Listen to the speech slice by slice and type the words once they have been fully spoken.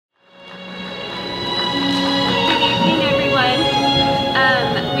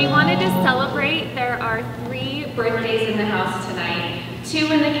two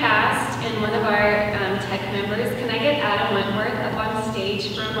in the cast and one of our tech members. Can I get Adam Wentworth up on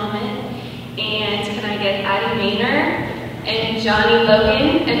stage for a moment? And can I get Addie Maynor and Johnny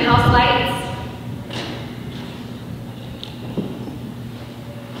Logan and House Lights?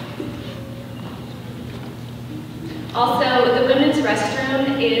 Also, the women's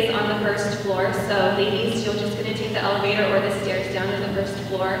restroom is on the first floor, so ladies, you're just going to take the elevator or the stairs down to the first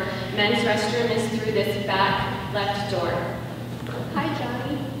floor. Men's restroom is through this back left door. Hi,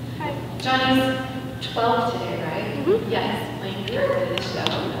 Johnny. Hi. Johnny's 12 today, right? Mm-hmm. Yes, playing Kurt in the show.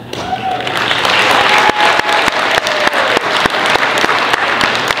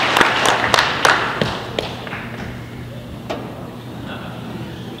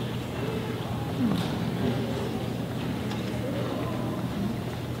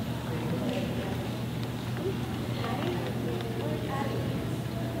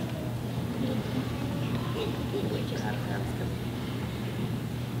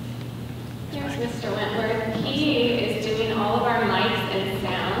 Here's Mr. Wentworth. He is doing all of our mics and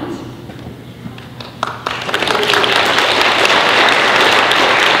sound.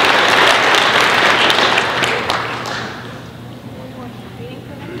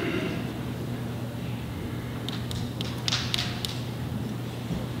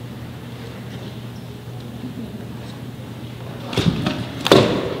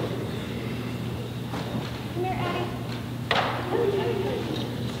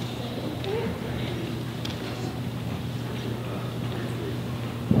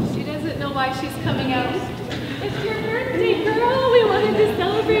 Why she's coming out. It's your birthday, girl. We wanted to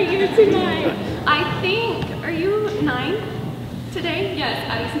celebrate you tonight. I think, are you 9 today? Yes,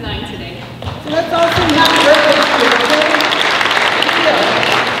 I was 9 today. So let's all sing happy birthday to you.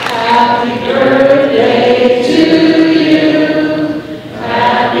 Happy birthday to you.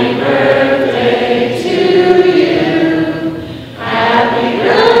 Happy birthday to you. Happy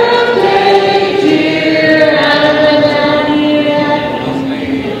birthday, dear Adam and Annie.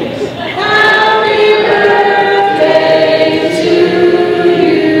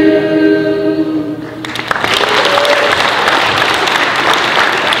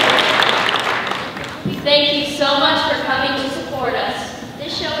 Thank you so much for coming to support us.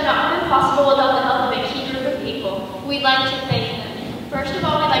 This show would not have been possible without the help of a key group of people. We'd like to thank them. First of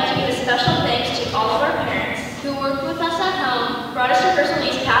all, we'd like to give a special thanks to all of our parents who worked with us at home, brought us rehearsal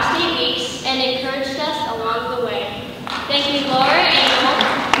these past 8 weeks, and encouraged us along the way. Thank you, Laura and Angel,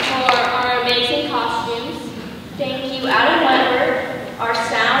 for our amazing costumes. Thank you, Adam Wentworth, our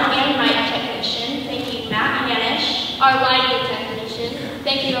sound and mic technician. Thank you, Matt Manish, our lighting technician.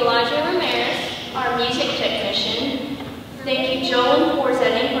 Thank you, Elijah Ramirez, our music technician. Thank you, Joel and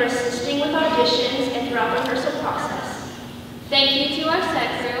Porzetting, for assisting with auditions and throughout the rehearsal process. Thank you to our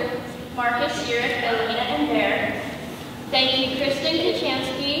set crew, Marcus, Uric, Elena, and Bear. Thank you, Kristen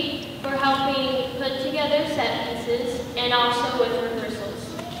Kachansky, for helping put together set pieces and also with rehearsals.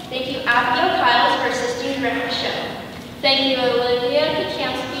 Thank you, Abigail Kyles, for assisting direct the show. Thank you, Olivia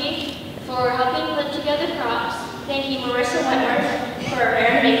Kachansky, for helping put together props. Thank you, Marissa Wentworth, for our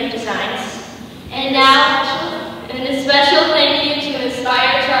hair and makeup designs. And now, a special thank you to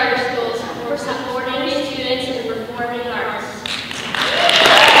Inspire Charter Schools for supporting these students in the performing arts.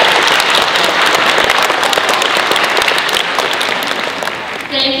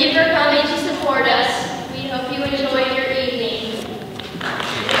 Thank you for coming to support us. We hope you enjoy your evening.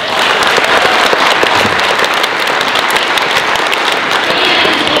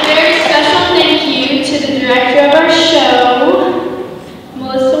 And a very special thank you to the director of our show,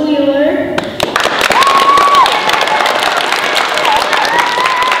 Melissa Wheeler.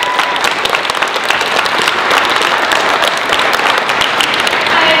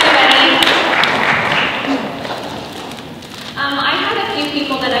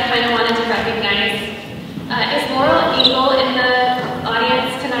 People that I kind of wanted to recognize. Is Laurel Engel in the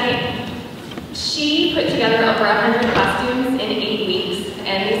audience tonight? She put together over 100 costumes in 8 weeks,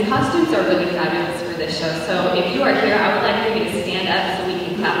 and these costumes are really fabulous for this show. So if you are here, I would like for you to stand up so we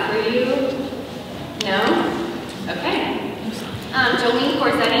can clap for you. No? Okay. Jolene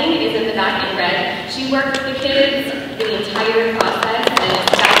Corsetting is in the back in red. She worked with the kids the entire process, and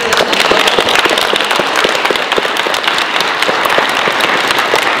it's fabulous.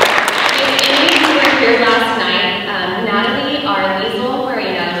 Here last night, Natalie, our Liesel, where are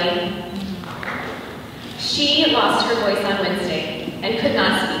you, Natalie? She lost her voice on Wednesday and could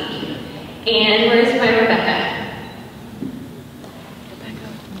not speak. And where's my Rebecca?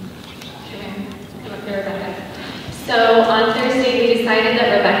 Come up here, Rebecca. So on Thursday, we decided that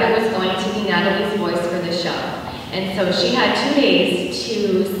Rebecca was going to be Natalie's voice for the show. And so she had 2 days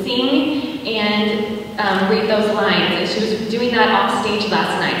to sing and read those lines. And she was doing that off stage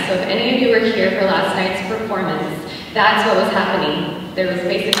last night. So if any of you were here for last night's performance, that's what was happening. There was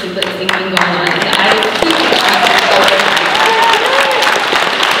basically lip syncing going on, and I was keeping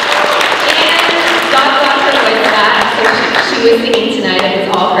and God got her voice back, so she was singing tonight. It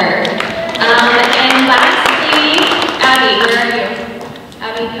was all her. And lastly, Abby, where are you?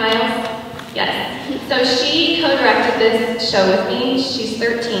 Abby Kyles? Yes. So she co-directed this show with me. She's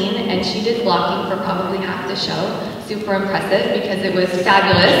 13, and she did blocking for probably half the show. Super impressive because it was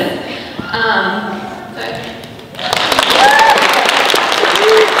fabulous. And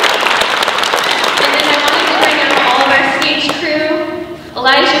then I wanted to bring out all of our stage crew.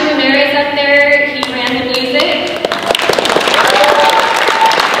 Elijah Ramirez up there, he ran the music.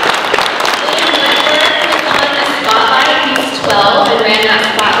 William Ledford was on the spotlight. He's 12 and ran that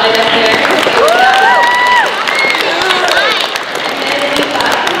spotlight up there.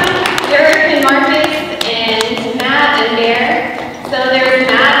 Eric and Marcus and Matt and Bear. So there's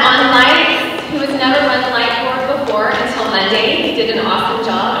Matt on lights, who has never run the light board before until Monday. He did an awesome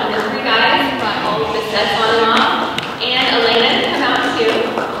job. And the three guys brought all of the sets on and off. And Elena come out too.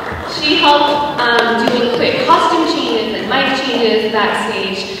 She helped doing quick costume changes and mic changes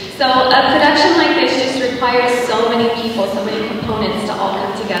backstage. So a production like this just requires so many people, so many components to all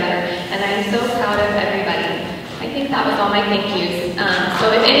come together. And I'm so proud of everybody. I think that was all my thank yous.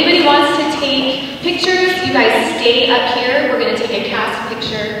 So if anybody wants to take pictures, you guys stay up here. We're going to take a cast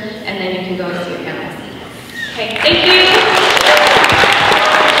picture, and then you can go to your families. Okay, thank you.